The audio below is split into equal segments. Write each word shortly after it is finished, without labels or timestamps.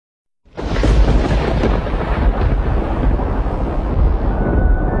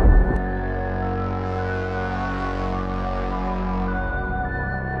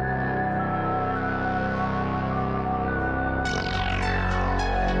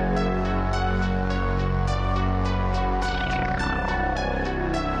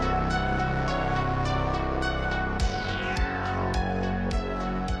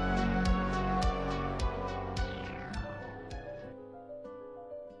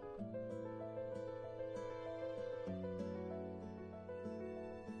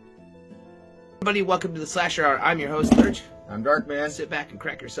Everybody, welcome to the Slasher Hour. I'm your host, Lurch. I'm Darkman. Sit back and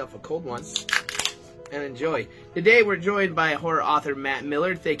crack yourself a cold one and enjoy. Today we're joined by horror author Matt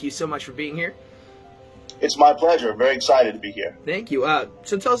Millard. Thank you so much for being here. It's my pleasure. Very excited to be here. Thank you.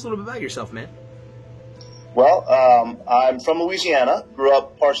 So tell us a little bit about yourself, man. Well, I'm from Louisiana. Grew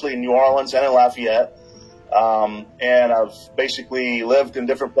up partially in New Orleans and in Lafayette. And I've basically lived in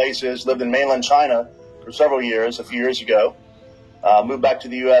different places, lived in mainland China for several years, a few years ago. Moved back to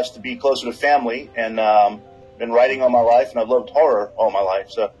the U.S. to be closer to family, and been writing all my life, and I've loved horror all my life.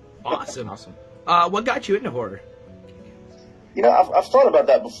 So Awesome. What got you into horror? You know, I've thought about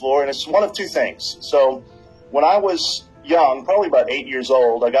that before, and it's one of two things. So when I was young, probably about 8 years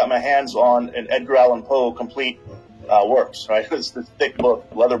old, I got my hands on an Edgar Allan Poe complete works, right? It's this thick book,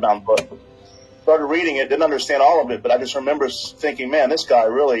 leather-bound book. Started reading it, didn't understand all of it, but I just remember thinking, man, this guy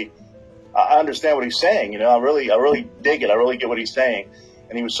really... I understand what he's saying, you know. I really dig it. I really get what he's saying,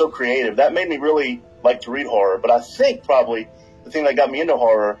 and he was so creative. That made me really like to read horror. But I think probably the thing that got me into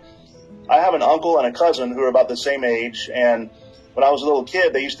horror, I have an uncle and a cousin who are about the same age, and when I was a little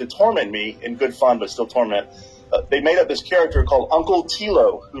kid, they used to torment me in good fun, but still torment. They made up this character called Uncle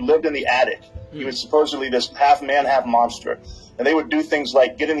Tilo, who lived in the attic. He was supposedly this half man, half monster, and they would do things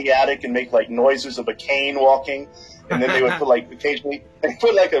like get in the attic and make like noises of a cane walking. And then they would put occasionally they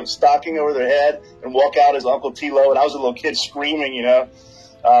put like a stocking over their head and walk out as Uncle Tilo. And I was a little kid screaming, you know.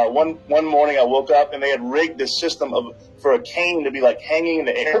 One morning I woke up and they had rigged this system for a cane to be like hanging in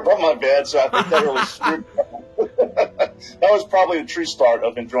the air above my bed. So I think that really screwed me up. That was probably the true start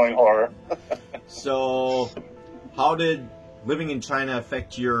of enjoying horror. So, how did living in China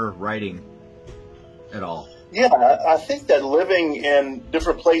affect your writing at all? Yeah, I think that living in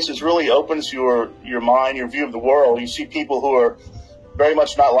different places really opens your mind, your view of the world. You see people who are very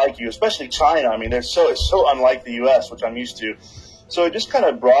much not like you, especially China. I mean, it's so unlike the U.S., which I'm used to. So it just kind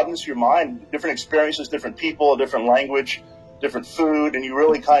of broadens your mind, different experiences, different people, a different language, different food, and you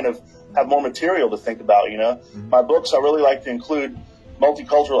really kind of have more material to think about, you know. Mm-hmm. My books, I really like to include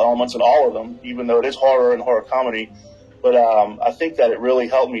multicultural elements in all of them, even though it is horror and horror comedy. But I think that it really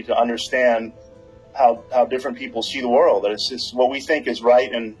helped me to understand how different people see the world. That it's what we think is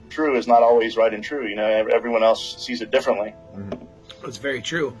right and true is not always right and true. You know, everyone else sees it differently. That's very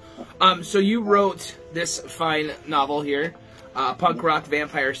true. So you wrote this fine novel here, Punk Rock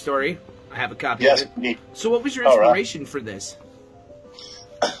Vampire Story. I have a copy of it. Indeed. So what was your inspiration for this?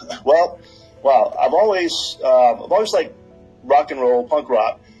 Well, I've always liked rock and roll, punk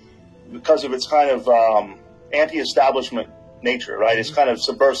rock, because of its kind of anti-establishment nature, right? It's kind of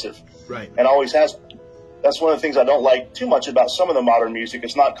subversive. Right. And always has. That's one of the things I don't like too much about some of the modern music.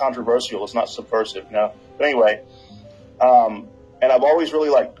 It's not controversial. It's not subversive, you know. But anyway, and I've always really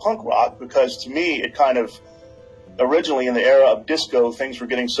liked punk rock because to me it kind of, originally in the era of disco, things were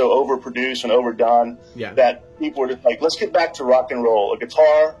getting so overproduced and overdone that people were just like, let's get back to rock and roll. A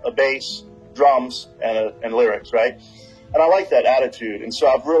guitar, a bass, drums, and lyrics, right? And I like that attitude. And so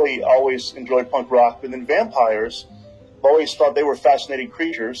I've really always enjoyed punk rock. But then vampires, I've always thought they were fascinating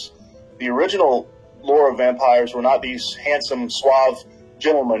creatures. The original lore of vampires were not these handsome, suave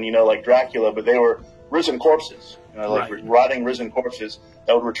gentlemen, you know, like Dracula, but they were risen corpses, you know, like rotting, risen corpses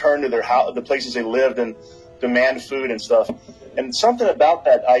that would return to their house, the places they lived, and demand food and stuff. And something about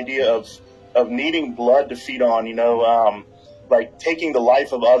that idea of needing blood to feed on, you know, like taking the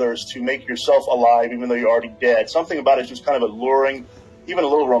life of others to make yourself alive, even though you're already dead. Something about it is just kind of alluring, even a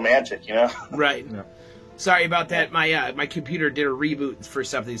little romantic, you know? Right. Yeah. Sorry about that. My computer did a reboot for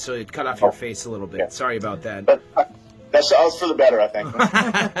something, so it cut off your face a little bit. Yeah. Sorry about that. But that's for the better, I think.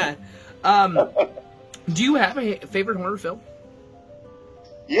 Do you have a favorite horror film?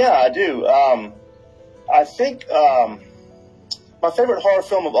 Yeah, I do. I think my favorite horror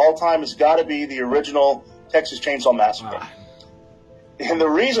film of all time has got to be the original Texas Chainsaw Massacre. And the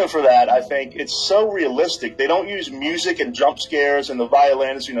reason for that, I think, it's so realistic. They don't use music and jump scares and the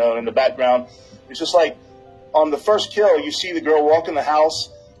violins, you know, in the background. It's just like, on the first kill, you see the girl walk in the house,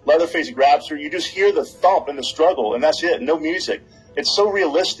 Leatherface grabs her, you just hear the thump and the struggle, and that's it, no music. It's so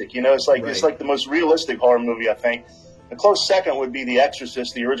realistic, you know, it's like It's like the most realistic horror movie, I think. A close second would be The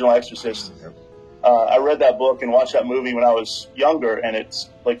Exorcist, the original Exorcist. I read that book and watched that movie when I was younger, and it's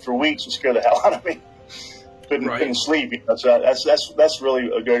like for weeks it scared the hell out of me. Couldn't sleep. You know, so that's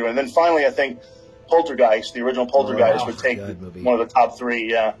really a good one. And then finally, I think Poltergeist, the original Poltergeist, would take one of the top three.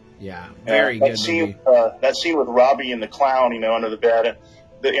 Yeah. Yeah, very good movie. That scene with Robbie and the clown, you know, under the bed,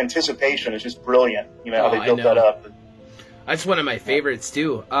 the anticipation is just brilliant. You know how they built that up. That's one of my favorites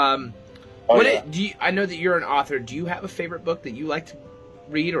too. I know that you're an author. Do you have a favorite book that you like to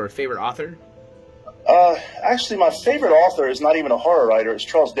read or a favorite author? Actually, my favorite author is not even a horror writer. It's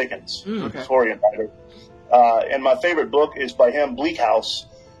Charles Dickens, a Victorian writer. And my favorite book is by him, Bleak House.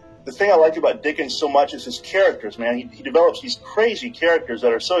 The thing I like about Dickens so much is his characters, man. He develops these crazy characters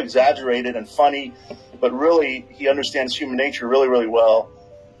that are so exaggerated and funny, but really he understands human nature really, really well.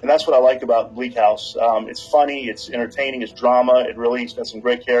 And that's what I like about Bleak House. It's funny, it's entertaining, it's drama. It really has some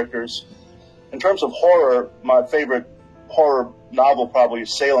great characters. In terms of horror, my favorite horror novel probably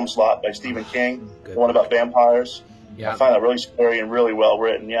is Salem's Lot by Stephen King, the one about vampires. Yeah. I find that really scary and really well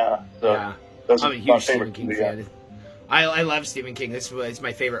written. Yeah. So Yeah. those I'm are a my huge favorite. Stephen King fan. I love Stephen King. This is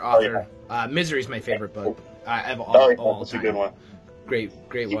my favorite author. Misery is my favorite book. I have all That's a time. good one. Great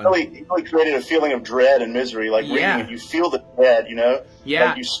He one. really created a feeling of dread and misery. Like reading it, you feel the dread, you know? Yeah.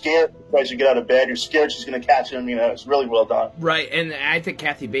 Like you're scared as you get out of bed. You're scared she's going to catch him. You know, it's really well done. Right, and I think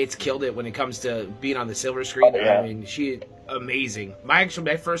Kathy Bates killed it when it comes to being on the silver screen. Oh, yeah. I mean, she amazing. My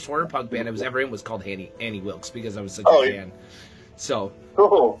first horror punk band I was ever in was called Annie Wilkes because I was such a fan. So,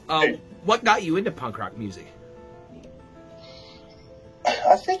 Cool. what got you into punk rock music?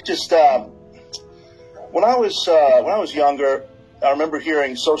 I think just when I was younger, I remember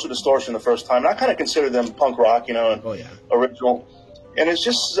hearing Social Distortion the first time, and I kind of considered them punk rock, you know, and original. And it was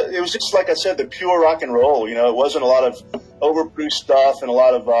just like I said, the pure rock and roll. You know, it wasn't a lot of overproduced stuff and a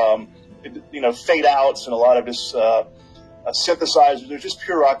lot of fade outs and a lot of just synthesizers. It was just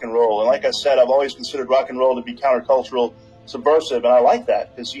pure rock and roll. And like I said, I've always considered rock and roll to be countercultural, subversive, and I like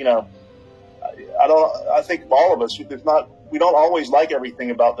that because I think all of us, we don't always like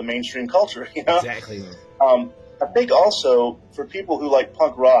everything about the mainstream culture. You know, Exactly. I think also for people who like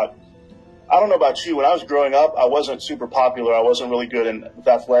punk rock, I don't know about you. When I was growing up, I wasn't super popular. I wasn't really good with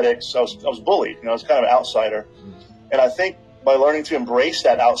athletics. I was bullied. You know, I was kind of an outsider. And I think by learning to embrace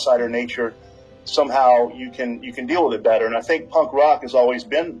that outsider nature, somehow you can deal with it better. And I think punk rock has always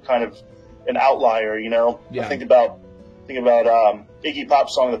been kind of an outlier. You know, Yeah. I think about Iggy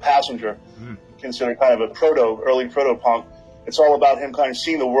Pop's song "The Passenger," considered kind of early proto punk. It's all about him kind of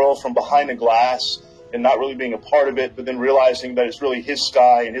seeing the world from behind the glass and not really being a part of it, but then realizing that it's really his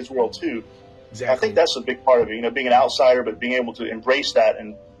sky and his world too. Exactly. I think that's a big part of it, you know, being an outsider, but being able to embrace that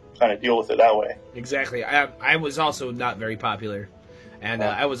and kind of deal with it that way. Exactly. I was also not very popular, and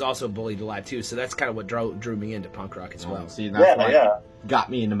I was also bullied a lot too. So that's kind of what drew me into punk rock as well. See, that's what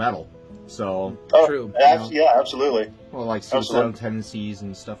got me into metal. So True. Yeah, absolutely. Well, like suicidal tendencies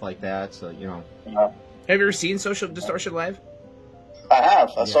and stuff like that. So you know. Have you ever seen Social Distortion live? I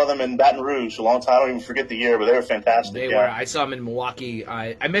have. I saw them in Baton Rouge a long time. I don't even forget the year, but they were fantastic. They were. I saw them in Milwaukee.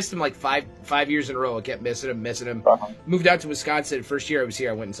 I missed them like five years in a row. I kept missing them. Moved out to Wisconsin. First year I was here,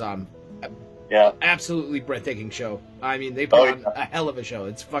 I went and saw them. Yeah. Absolutely breathtaking show. I mean, they put on a hell of a show.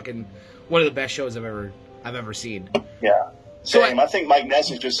 It's fucking one of the best shows I've ever seen. Yeah. Same. I think Mike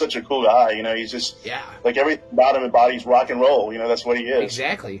Ness is just such a cool guy. You know, he's just like everything about him embodies rock and roll. You know, that's what he is.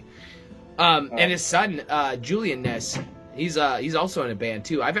 Exactly. And his son, Julian Ness, he's also in a band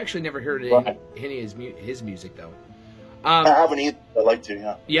too. I've actually never heard any of his music though. I haven't either. I'd like to.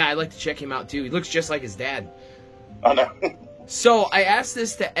 Yeah. Yeah, I'd like to check him out too. He looks just like his dad. I know. So I asked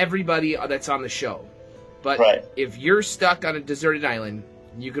this to everybody that's on the show, but if you're stuck on a deserted island,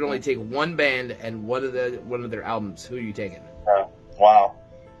 you can only take one band and one of their albums. Who are you taking? Wow,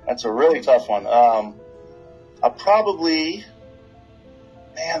 that's a really tough one. That's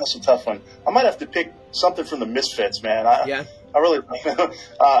a tough one. I might have to pick something from the Misfits, man. I really,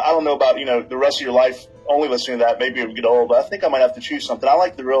 I don't know about the rest of your life only listening to that. Maybe it would get old, but I think I might have to choose something. I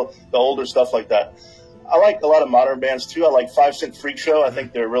like the older stuff like that. I like a lot of modern bands too. I like 5 Cent Freak Show. I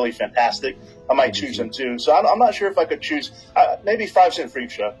think they're really fantastic. I might choose them too. So I'm not sure if I could choose. Maybe 5 Cent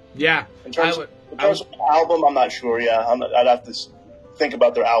Freak Show. Yeah. In terms of an album, I'm not sure. Yeah, I'd have to think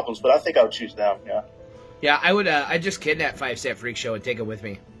about their albums, but I think I would choose them. Yeah. Yeah, I would. I'd just kidnap 5 Cent Freak Show and take it with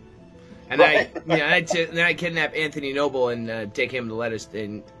me. And then I'd kidnap Anthony Noble and take him to let us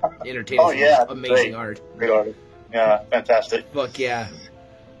and entertain us with his amazing art. Great artist. Yeah, fantastic. Fuck yeah.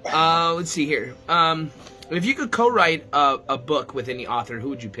 Let's see here. If you could co-write a book with any author, who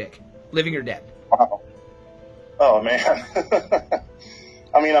would you pick? Living or dead? Wow. Oh man.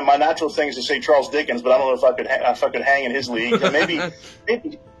 I mean, my natural thing is to say Charles Dickens, but I don't know if I could hang in his league. And maybe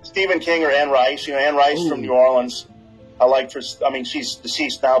Stephen King or Anne Rice. Anne Rice from New Orleans. I liked her. I mean, she's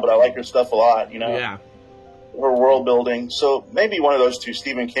deceased now, but I like her stuff a lot. Yeah. Her world building. So maybe one of those two,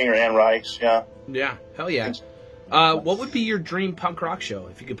 Stephen King or Anne Rice. Yeah. Yeah. Hell yeah. What would be your dream punk rock show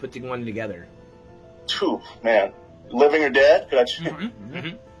if you could put one together? Man, Living or Dead? Could I choose?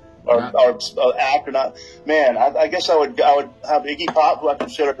 Or act or not? Man, I guess I would have Iggy Pop, who I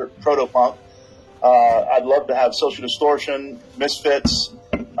consider proto punk. I'd love to have Social Distortion, Misfits.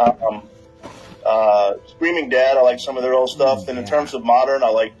 Screaming Dead, I like some of their old stuff. Then in terms of modern,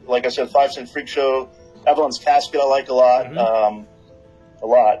 I like I said, 5 Cent Freak Show, Evelyn's Casket, I like a lot. A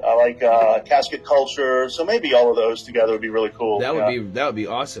lot. I like Casket Culture. So maybe all of those together would be really cool. That would be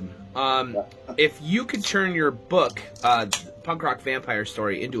awesome. If you could turn your book, Punk Rock Vampire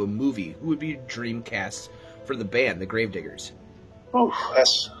Story, into a movie, who would be your dream cast for the band, the Gravediggers? Ooh,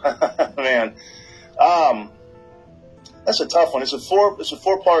 that's man. That's a tough one. It's a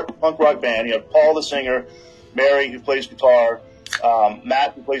 4-part punk rock band. You have Paul, the singer, Mary, who plays guitar,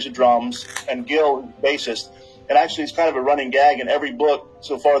 Matt, who plays the drums, and Gil, who's the bassist. And actually, it's kind of a running gag in every book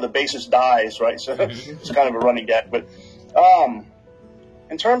so far. The bassist dies, right? So it's kind of a running gag. But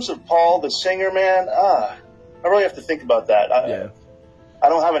in terms of Paul, the singer, man, I really have to think about that. I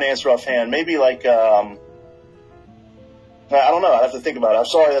don't have an answer offhand. Maybe like I don't know. I have to think about it. I'm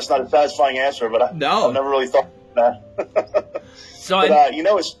sorry, that's not a satisfying answer, but I've never really thought of that. So but you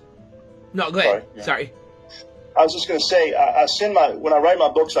know, it's no. Go ahead. Sorry. I was just going to say, when I write my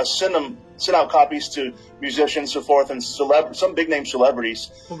books, I send out copies to musicians, so forth, and some big name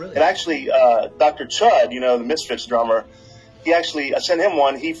celebrities. Oh, really? And actually, Dr. Chud, the Misfits drummer, I sent him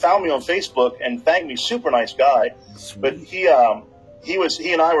one. He found me on Facebook and thanked me. Super nice guy. Sweet. But he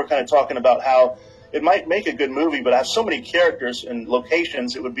and I were kind of talking about how it might make a good movie, but I have so many characters and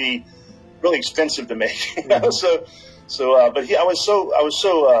locations, it would be really expensive to make. But I was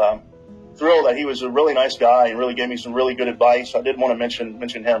so thrilled that he was a really nice guy and really gave me some really good advice. I did want to mention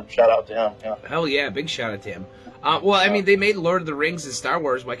him. Shout out to him. Yeah. Hell yeah, big shout out to him. I mean, they made Lord of the Rings and Star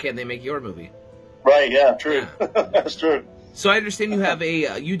Wars. Why can't they make your movie? Right. Yeah. True. Yeah. That's true. So I understand you have a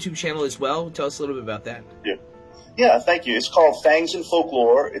YouTube channel as well. Tell us a little bit about that. Yeah. Yeah. Thank you. It's called Fangs and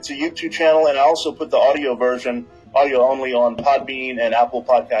Folklore. It's a YouTube channel, and I also put the audio version, audio only, on Podbean and Apple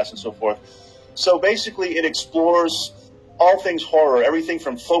Podcasts and so forth. So basically, it explores all things horror, everything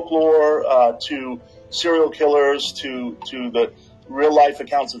from folklore to serial killers to the real life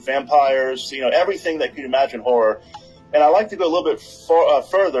accounts of vampires, everything that you can imagine horror. And I like to go a little bit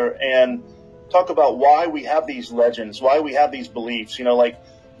further and talk about why we have these legends, why we have these beliefs, like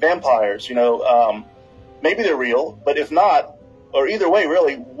vampires, maybe they're real, but if not, or either way,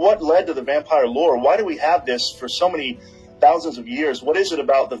 really, what led to the vampire lore? Why do we have this for so many thousands of years? What is it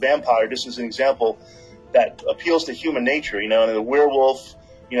about the vampire, just as an example, that appeals to human nature, and the werewolf,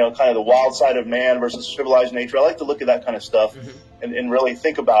 kind of the wild side of man versus civilized nature? I like to look at that kind of stuff and really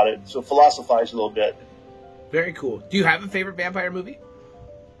think about it, so philosophize a little bit. Very cool. Do you have a favorite vampire movie?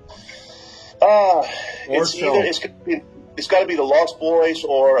 It's got to be The Lost Boys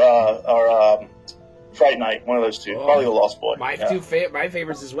or Fright Night, one of those two. Probably The Lost Boys. My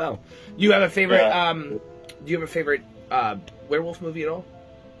favorites as well. Do you have a favorite? Do you have a favorite werewolf movie at all?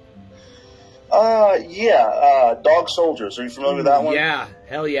 Dog Soldiers. Are you familiar with that one? Yeah,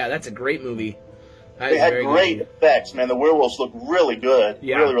 hell yeah, that's a great movie. They had great effects, man. The werewolves look really good,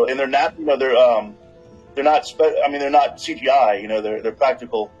 really, and they're not, they're not CGI. They're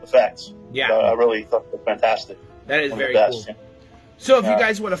practical effects. Yeah, so I really thought they were fantastic. That is very cool. Yeah. So if you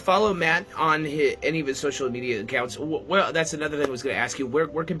guys want to follow Matt on any of his social media accounts, well, that's another thing I was going to ask you.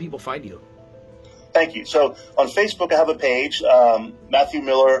 Where can people find you? Thank you. So on Facebook, I have a page, Matthew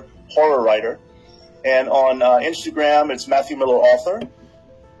Miller Horror Writer, and on Instagram, it's Matthew Miller Author.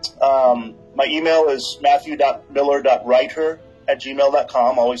 My email is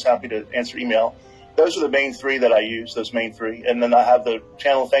matthew.miller.writer@gmail.com. Always happy to answer email. Those are the main three that I use, those main three. And then I have the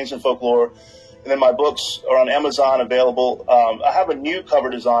channel Fangs and Folklore. And then my books are on Amazon available. I have a new cover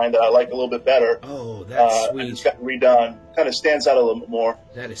design that I like a little bit better. Oh, that's sweet. It's got redone. Kind of stands out a little bit more.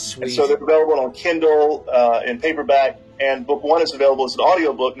 That is sweet. And so they're available on Kindle, in paperback. And book 1 is available as an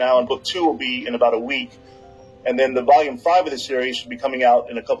audiobook now, and book 2 will be in about a week. And then the volume 5 of the series should be coming out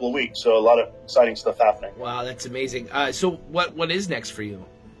in a couple of weeks. So a lot of exciting stuff happening. Wow, that's amazing. So what is next for you?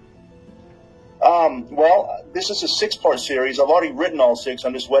 Well, this is a 6-part series. I've already written all 6.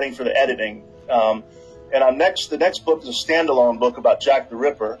 I'm just waiting for the editing. And the next book is a standalone book about Jack the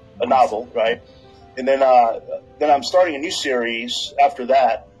Ripper, a novel, right? And then I'm starting a new series after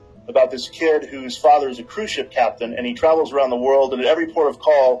that about this kid whose father is a cruise ship captain, and he travels around the world, and at every port of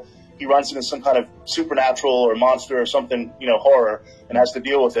call, he runs into some kind of supernatural or monster or something, horror, and has to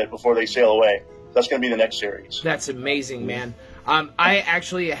deal with it before they sail away. That's going to be the next series. That's amazing, man. I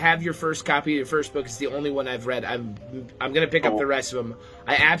actually have your first copy of your first book. It's the only one I've read. I'm going to pick up the rest of them.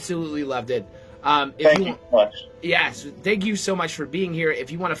 I absolutely loved it. Thank you so much. Yes, thank you so much for being here.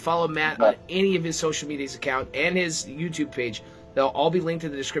 If you want to follow Matt on any of his social media's account and his YouTube page, they'll all be linked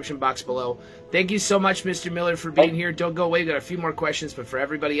in the description box below. Thank you so much, Mr. Miller, for being here. Don't go away. We've got a few more questions, but for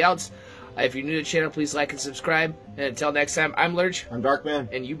everybody else, if you're new to the channel, please like and subscribe. And until next time, I'm Lurch. I'm Darkman.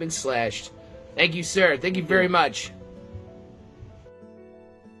 And you've been slashed. Thank you, sir. Thank you very much.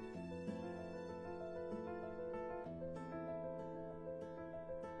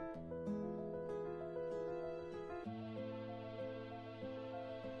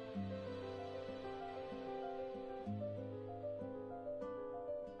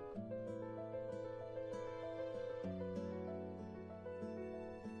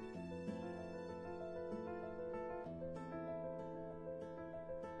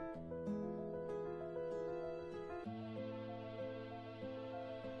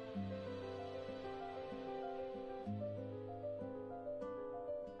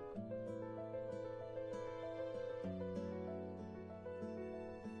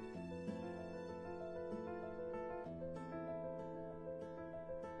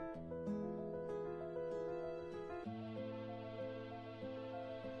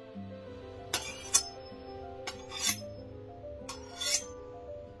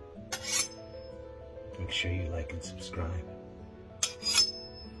 Make sure you like and subscribe.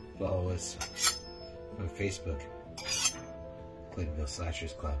 Follow us on Facebook, Clintonville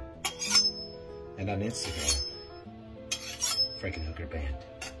Slashers Club, and on Instagram, Frankenhooker Band.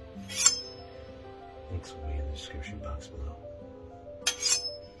 Links will be in the description box below.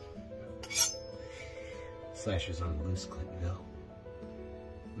 Slashers on the loose, Clintonville.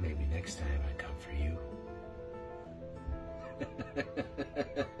 Maybe next time I come for you.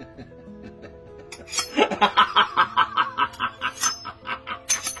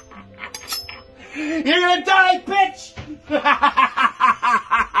 You're gonna die, bitch!